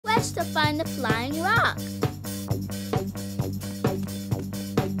search to find the flying rock.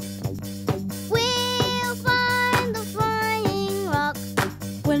 We'll find the flying rock.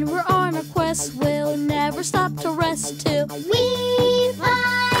 When we're on a quest, we'll never stop to rest till we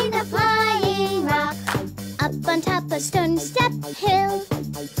find the flying rock up on top of Stonestep Hill.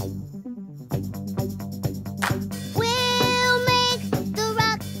 We'll make the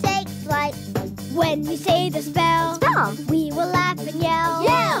rock take flight. When we say the spell, we will laugh and yell.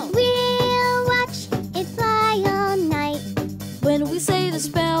 We'll watch it fly all night. when we say the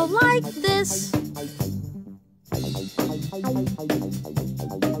spell like this.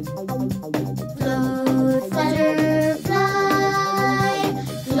 Float, flutter, fly.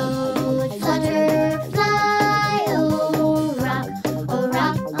 Float, flutter, fly. Oh,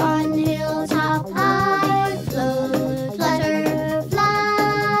 rock on hilltop high. Float, flutter,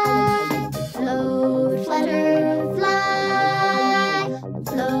 fly. Float, flutter, fly.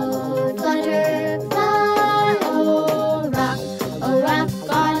 Float, flutter, fly. Oh, rock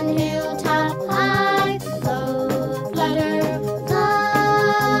on hilltop high. Float, flutter, fly.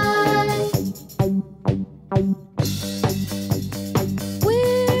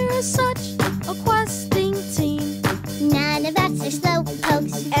 We're such a questing team. None of us are slow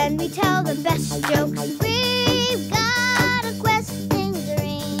pokes, and we tell the best jokes. We've got a questing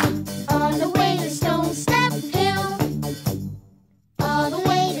dream. On the way to Stonestep Hill. All the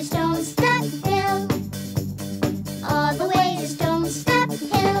way to Stonestep Hill. All the way to Stonestep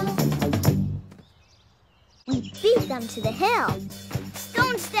Hill. We beat them to the hill.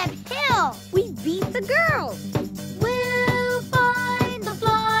 Stonestep Hill! We beat the girls.